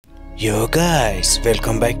Yo guys,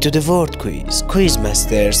 welcome back to the word quiz,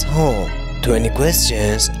 Quizmaster's home. 20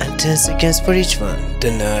 questions and 10 seconds for each one. Do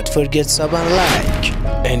not forget sub and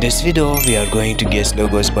like. In this video we are going to guess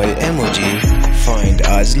logos by emoji, find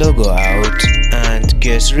Oz logo out and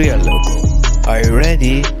guess real logo. Are you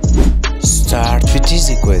ready? Start with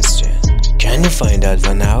easy question. Can you find that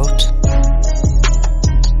one out?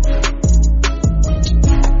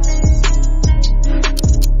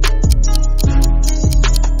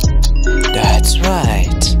 That's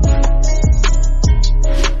right.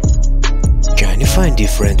 Can you find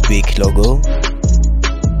different big logo?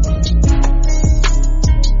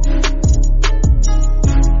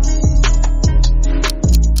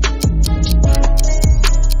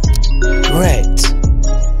 Great.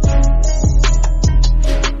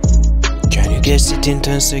 Can you guess it in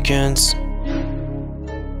 10 seconds?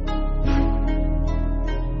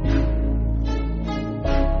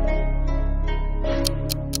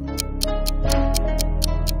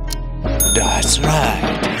 That's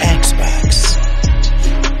right, Xbox.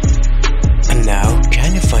 And now,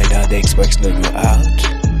 can you find out the Xbox logo out?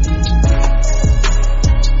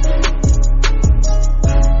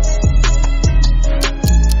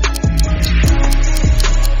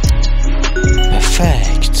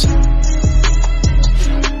 Perfect.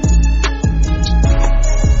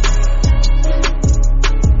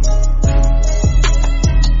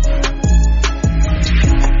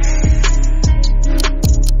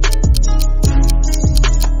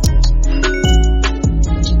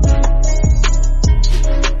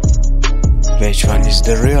 Which one is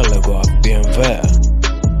the real logo of BMW?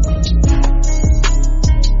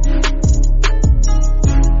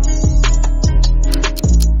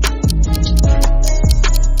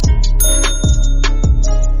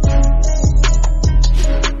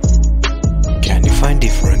 Can you find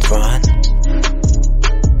different one?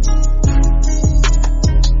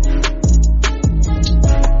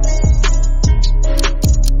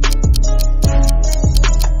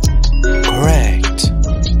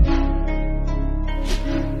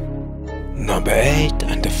 Number 8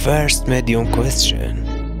 and the first medium question.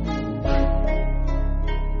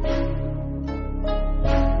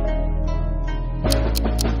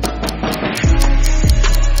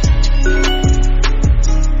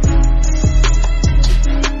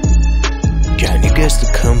 Can you guess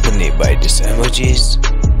the company by these emojis?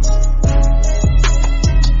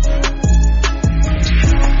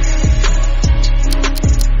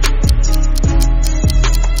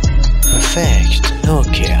 Perfect,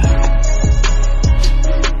 Nokia.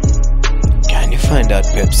 Find out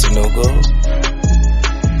Pepsi logo.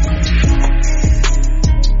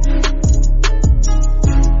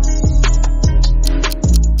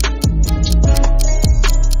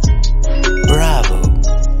 Bravo.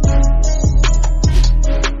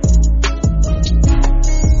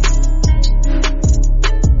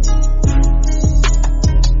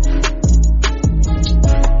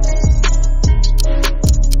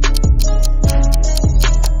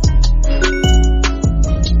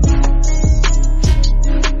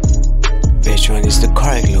 Which one is the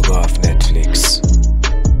correct logo of Netflix?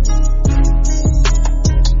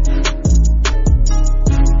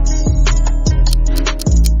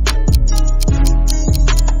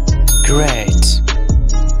 Great.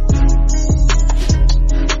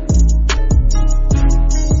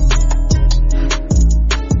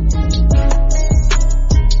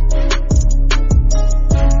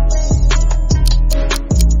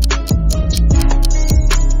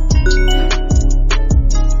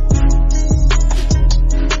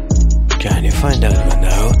 Can you find that one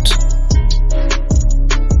out?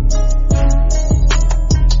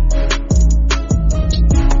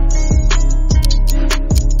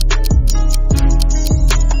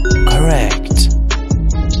 Correct.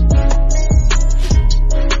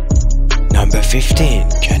 Number 15.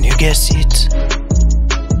 Can you guess it?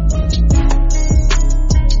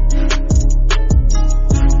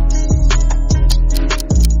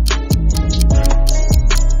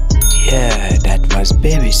 Yeah, that was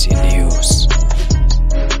BBC News.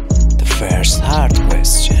 The first hard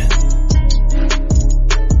question.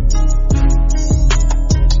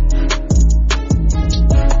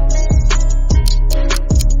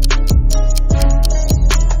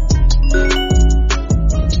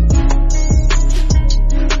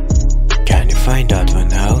 Can you find that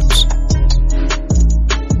one out?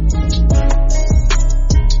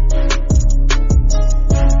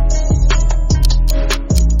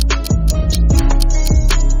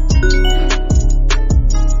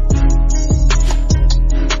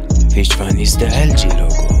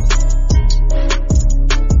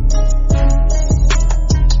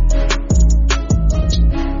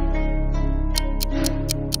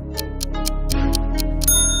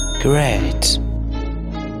 Great.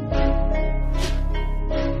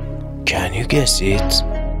 Can you guess it?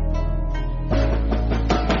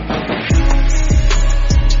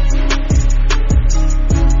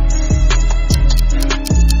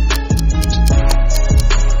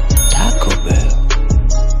 Taco Bell.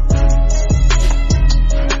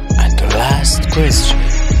 And the last question.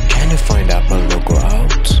 Can you find Apple logo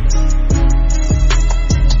out?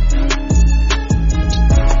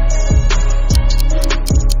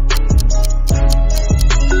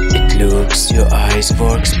 It looks your eyes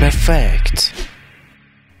works perfect.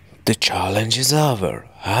 The challenge is over.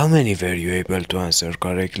 How many were you able to answer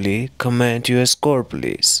correctly? Comment your score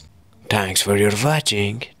please. Thanks for your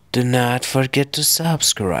watching. Do not forget to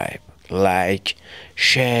subscribe, like,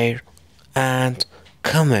 share and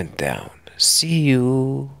comment down. See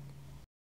you.